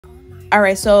All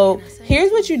right, so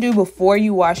here's what you do before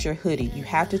you wash your hoodie. You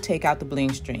have to take out the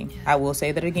bling string. I will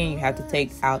say that again. You have to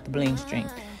take out the bling string.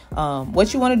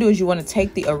 What you want to do is you want to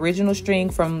take the original string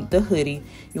from the hoodie.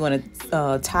 You want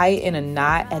to tie it in a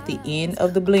knot at the end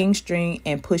of the bling string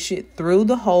and push it through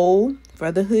the hole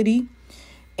for the hoodie.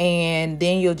 And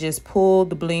then you'll just pull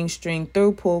the bling string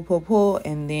through, pull,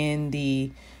 and then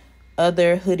the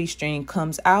other hoodie string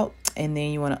comes out. And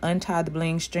then you want to untie the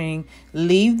bling string,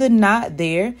 leave the knot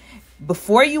there.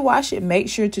 Before you wash it, make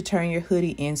sure to turn your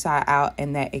hoodie inside out,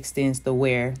 and that extends the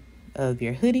wear of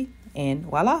your hoodie. And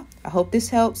voila. I hope this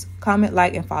helps. Comment,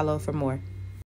 like, and follow for more.